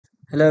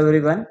Hello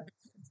everyone,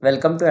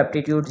 welcome to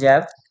Aptitude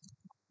Jab.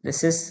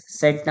 This is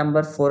set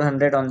number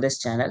 400 on this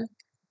channel,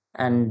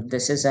 and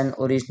this is an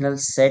original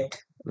set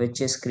which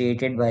is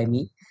created by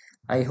me.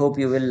 I hope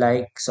you will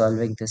like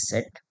solving this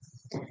set.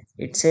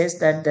 It says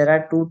that there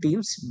are two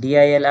teams,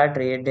 DILR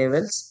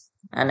Daredevils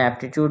and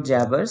Aptitude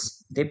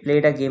Jabbers. They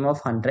played a game of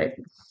 100,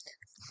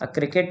 a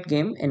cricket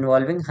game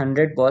involving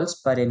 100 balls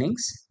per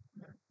innings.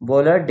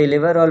 Bowler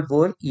deliver or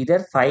bowl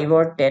either 5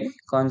 or 10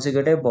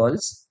 consecutive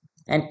balls,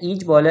 and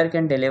each bowler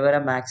can deliver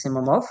a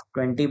maximum of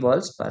 20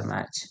 balls per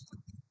match.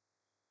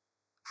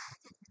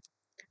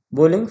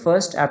 Bowling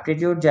first,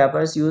 Aptitude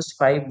Jabbers used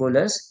 5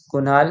 bowlers: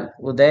 Kunal,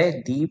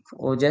 Uday, Deep,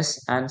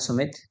 Ojas, and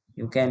Sumit.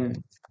 You can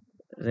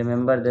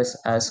remember this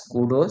as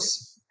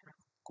kudos.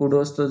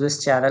 Kudos to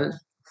this channel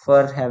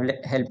for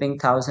helping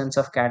thousands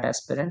of cat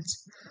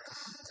aspirants.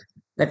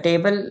 The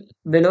table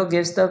below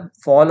gives the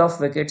fall of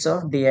wickets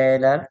of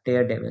DILR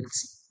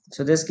Daredevils.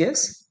 So this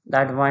gives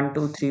that 1,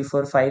 2, 3,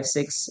 4, 5,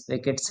 6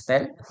 wickets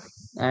fell,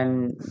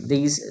 and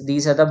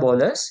these are the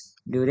bowlers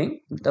during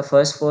the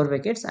first 4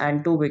 wickets,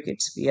 and 2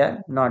 wickets we are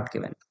not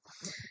given.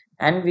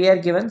 And we are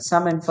given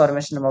some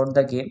information about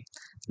the game,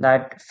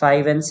 that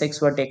 5 and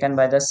 6 were taken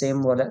by the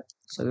same bowler.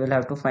 So we will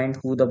have to find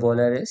who the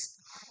bowler is.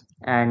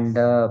 And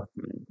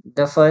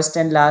the first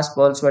and last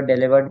balls were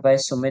delivered by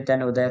Sumit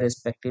and Uday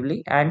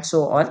respectively, and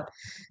so on.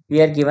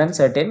 We are given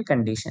certain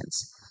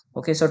conditions.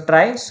 Okay, so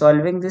try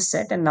solving this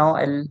set, and now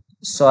I'll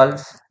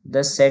solve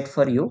the set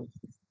for you.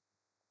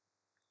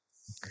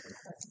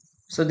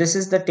 So this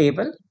is the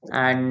table,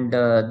 and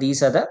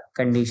these are the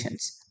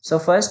conditions. So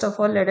first of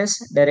all, let us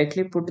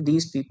directly put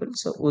these people.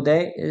 So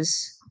Uday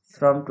is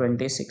from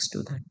 26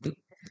 to 30,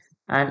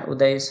 and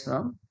Uday is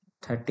from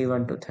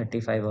 31 to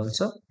 35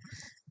 also.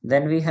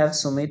 Then we have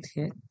Sumit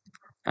here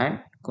and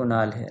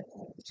Kunal here.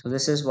 So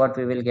this is what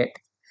we will get.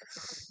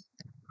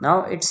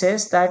 Now it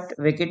says that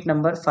wicket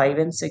number 5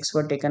 and 6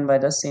 were taken by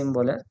the same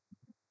bowler.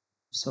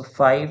 So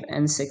 5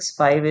 and 6,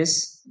 5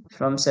 is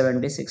from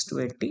 76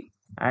 to 80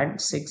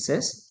 and 6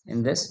 is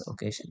in this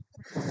occasion.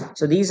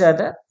 So these are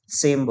the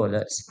same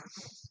bowlers.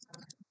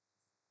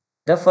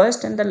 The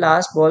first and the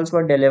last balls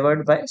were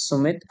delivered by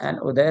Sumit and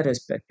Uday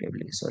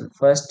respectively. So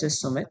first is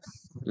Sumit,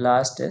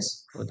 last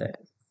is Uday.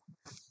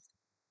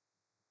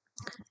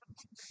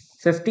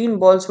 15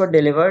 balls were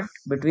delivered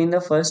between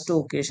the first two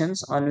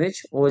occasions on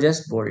which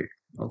Ojas bowled.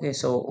 Okay,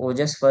 so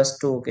Ojas first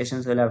two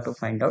occasions we'll have to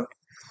find out.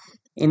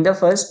 In the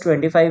first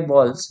 25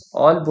 balls,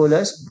 all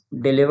bowlers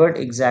delivered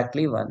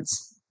exactly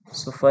once.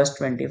 So first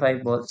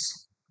 25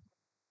 balls,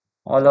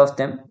 all of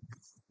them.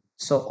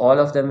 So all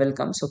of them will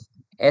come. So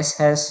S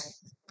has,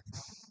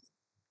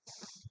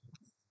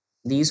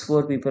 these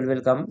 4 people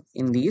will come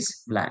in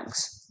these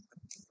blanks.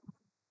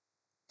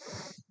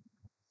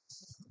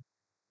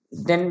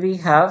 Then we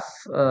have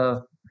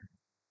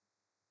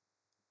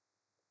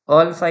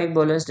all 5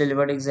 bowlers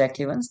delivered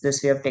exactly once.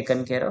 This we have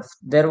taken care of.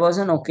 There was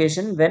an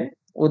occasion when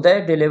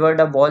Uday delivered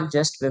a ball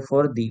just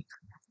before Deep.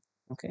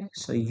 Okay,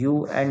 so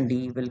U and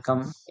D will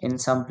come in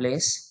some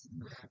place.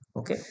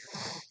 Okay,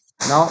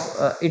 now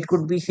it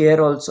could be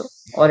here also,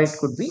 or it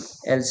could be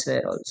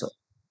elsewhere also.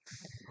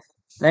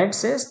 Then it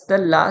says the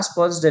last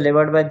balls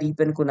delivered by Deep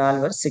and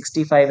Kunal were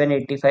 65 and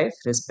 85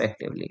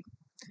 respectively.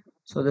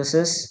 So this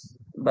is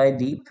by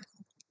Deep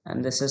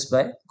and this is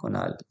by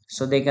Kunal.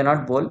 So they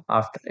cannot bowl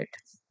after it.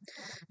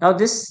 Now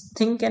this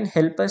thing can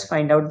help us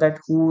find out that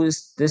who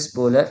is this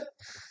bowler,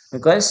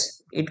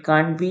 because it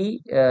can't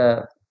be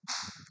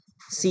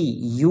see,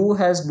 U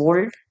has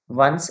bowled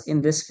once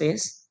in this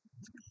phase,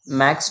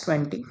 max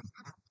 20.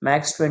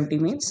 Max 20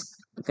 means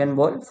you can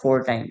bowl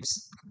 4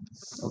 times.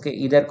 Okay,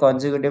 either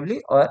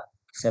consecutively or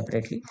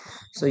separately.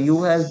 So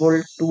U has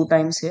bowled 2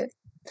 times here,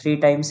 3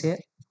 times here.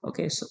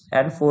 Okay, so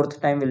and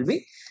 4th time will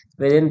be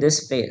within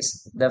this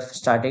phase, the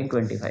starting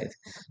 25.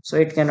 So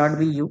it cannot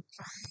be U,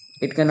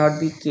 it cannot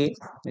be K,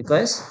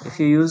 because if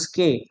you use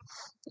K,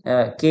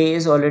 K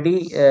is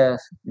already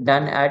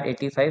done at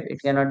 85.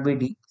 It cannot be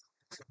D,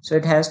 so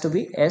it has to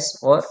be S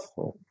or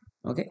O.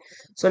 Okay,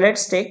 so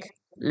let's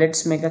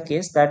make a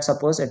case that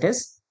suppose it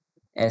is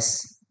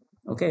S.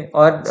 Okay,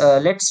 or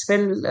let's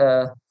fill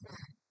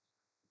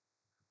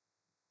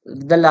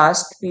the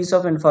last piece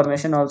of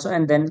information also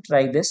and then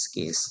try this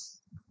case.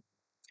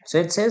 So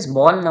it says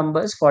ball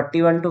numbers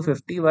 41 to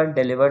 50 were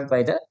delivered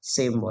by the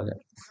same bowler.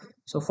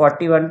 So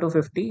 41 to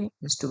 50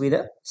 is to be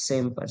the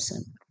same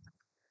person.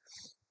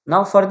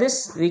 Now for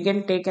this we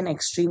can take an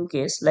extreme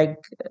case, like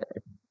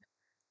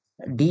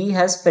D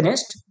has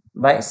finished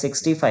by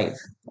 65.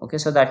 Okay,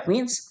 so that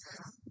means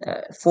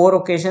 4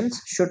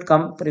 occasions should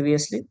come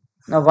previously.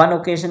 Now one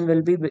occasion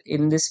will be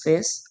in this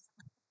phase.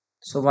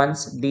 So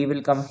once D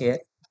will come here,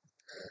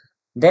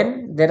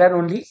 then there are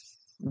only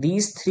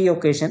these 3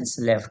 occasions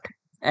left,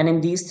 and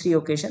in these 3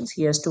 occasions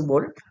he has to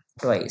bowl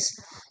twice.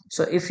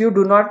 So if you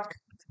do not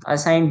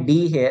assign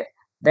D here,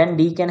 then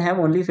D can have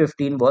only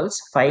 15 balls,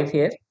 5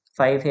 here,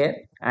 5 here,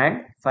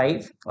 and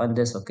 5 on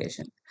this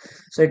occasion.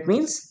 So it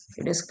means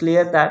it is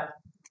clear that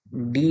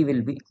D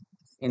will be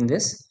in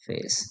this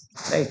phase,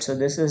 right? So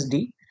this is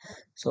D.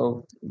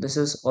 So this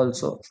is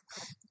also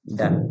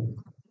Done.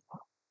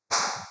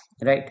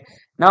 Right.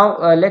 Now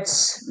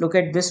let's look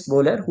at this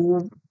bowler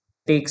who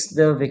takes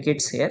the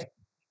wickets here.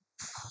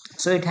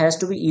 So it has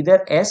to be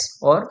either S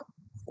or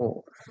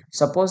O.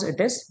 Suppose it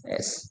is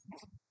S.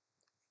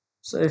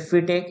 So if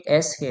we take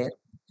S here,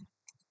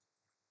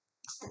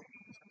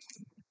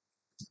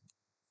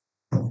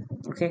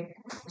 okay.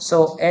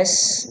 So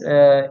S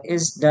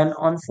is done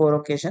on 4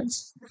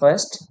 occasions: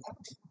 first,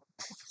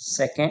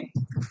 second,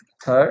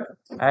 third,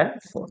 and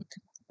fourth.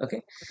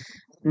 Okay.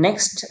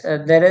 Next,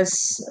 there is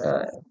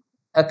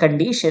a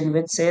condition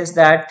which says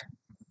that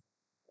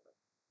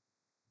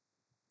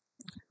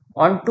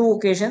on 2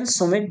 occasions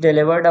Sumit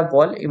delivered a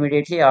ball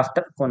immediately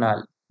after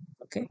Kunal.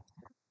 Okay.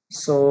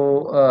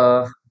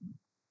 So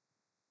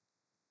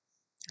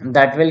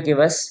that will give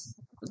us,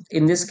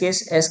 in this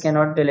case S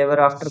cannot deliver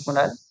after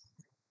Kunal.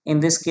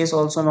 In this case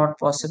also not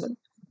possible.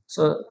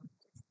 So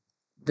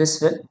this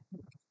will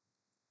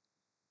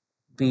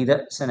be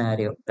the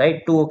scenario,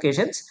 right? 2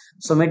 occasions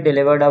Sumit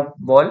delivered a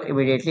ball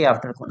immediately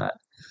after Kunal.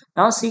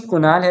 Now see,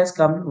 Kunal has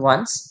come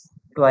once,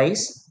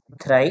 twice,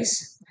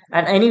 thrice,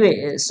 and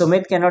anyway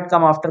Sumit cannot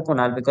come after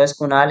Kunal because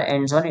Kunal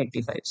ends on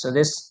 85. So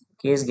this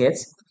case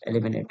gets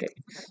eliminated.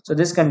 So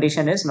this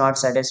condition is not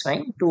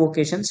satisfying. 2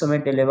 occasions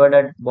Sumit delivered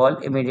a ball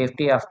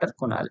immediately after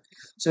Kunal.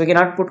 So we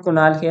cannot put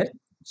Kunal here.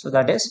 So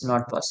that is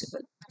not possible.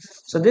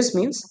 So this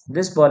means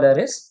this bowler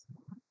is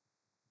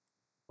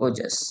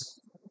Ojas.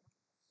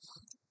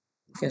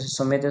 Okay,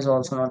 so Sumit is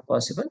also not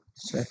possible.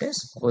 So it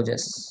is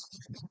Ojas.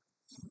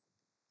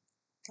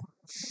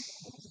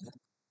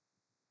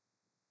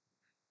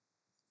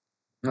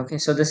 Okay,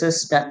 so this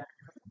is done.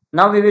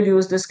 Now we will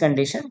use this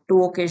condition.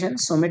 2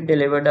 occasions Sumit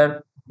delivered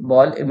a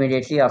ball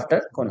immediately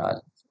after Kunal.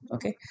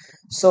 Okay,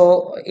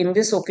 so in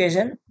this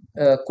occasion,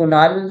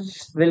 Kunal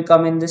will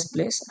come in this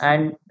place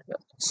and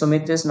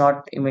Sumit is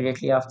not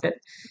immediately after.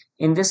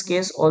 In this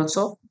case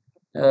also,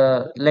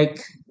 like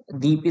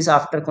Deep is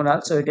after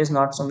Kunal, so it is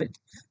not Sumit.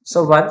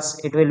 So once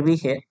it will be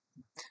here.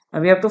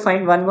 Now we have to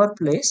find one more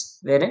place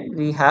wherein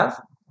we have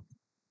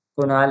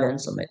Kunal and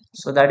Sumit.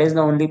 So that is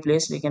the only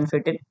place we can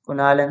fit in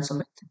Kunal and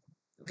Sumit.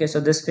 Okay, so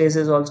this phase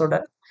is also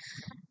done.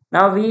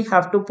 Now we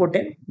have to put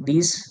in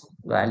these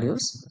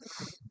values,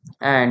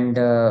 and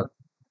there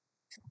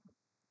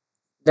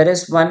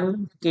is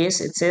one case.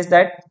 It says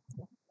that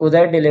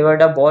Uday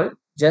delivered a ball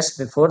just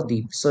before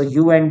Deep. So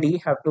U and D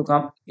have to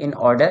come in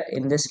order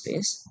in this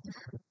space.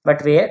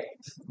 But where?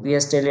 We are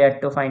still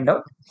yet to find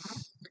out.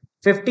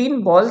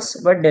 15 balls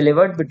were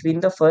delivered between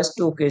the first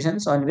 2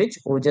 occasions on which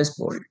Ojas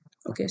bowled.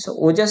 Okay, so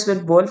Ojas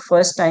will bowl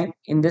first time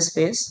in this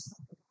phase.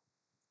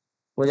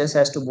 Ojas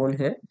has to bowl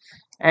here.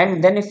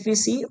 And then if we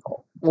see,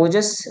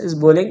 Ojas is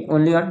bowling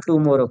only on 2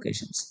 more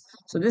occasions.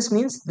 So this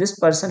means this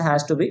person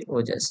has to be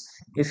Ojas.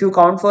 If you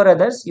count for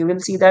others, you will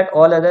see that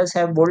all others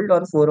have bowled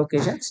on 4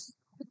 occasions,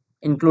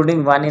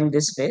 including one in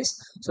this phase.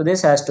 So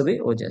this has to be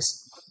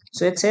Ojas.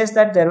 So it says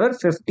that there were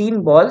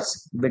 15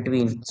 balls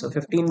between. So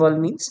 15 ball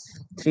means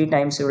 3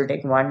 times you will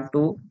take 1,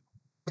 2,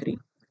 3.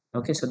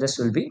 Okay, so this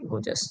will be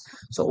Ojas.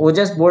 So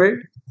Ojas bowled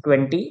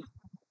 20.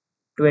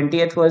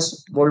 20th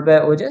was bowled by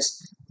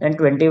Ojas. Then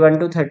 21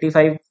 to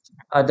 35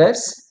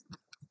 others.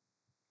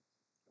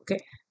 Okay,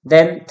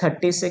 then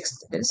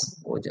 36th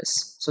is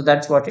Ojas. So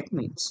that's what it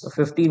means. So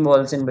 15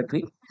 balls in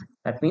between.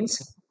 That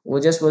means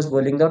Ojas was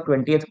bowling the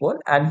 20th ball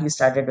and he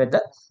started with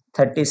the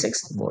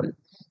 36th ball.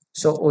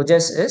 So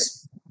Ojas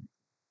is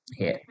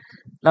here.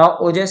 Now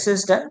Ojas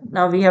is done.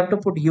 Now we have to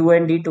put U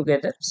and D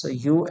together. So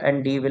U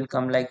and D will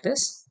come like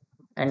this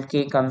and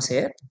K comes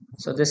here.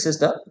 So this is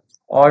the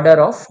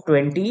order of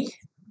 20,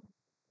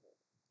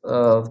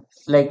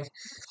 like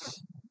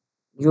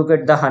you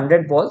get the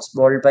 100 balls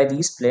bowled by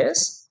these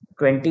players,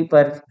 20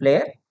 per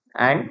player,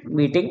 and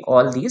meeting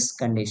all these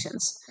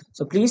conditions.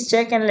 So please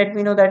check and let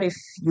me know that if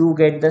you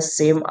get the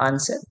same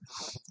answer.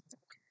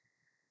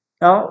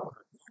 Now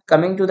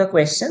coming to the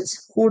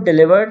questions, who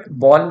delivered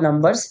ball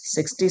numbers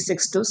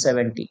 66 to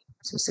 70?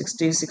 So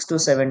 66 to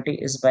 70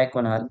 is by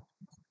Kunal.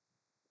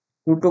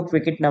 Who took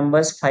wicket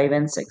numbers 5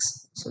 and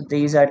 6? So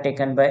these are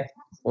taken by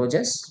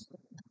Ojas.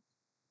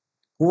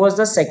 Who was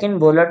the second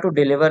bowler to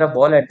deliver a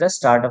ball at the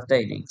start of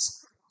the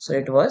innings? So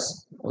it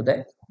was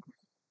Uday.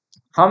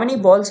 How many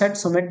balls had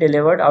Sumit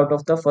delivered out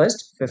of the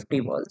first 50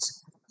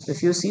 balls? So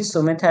if you see,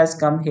 Sumit has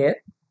come here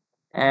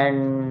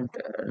and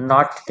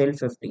not till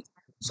 50.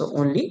 So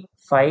only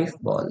 5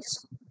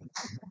 balls.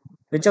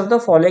 Which of the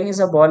following is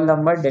a ball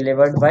number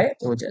delivered by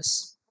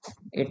Ojas?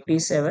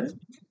 87?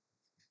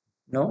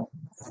 No.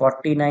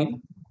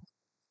 49?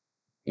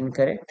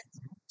 Incorrect.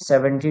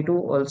 72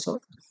 also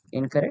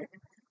incorrect.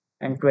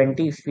 And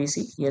 20 if we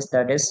see, yes,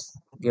 that is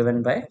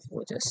given by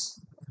Ojas.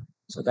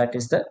 So that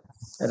is the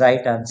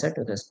right answer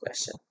to this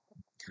question.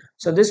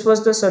 So this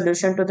was the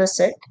solution to the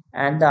set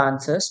and the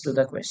answers to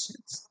the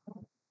questions.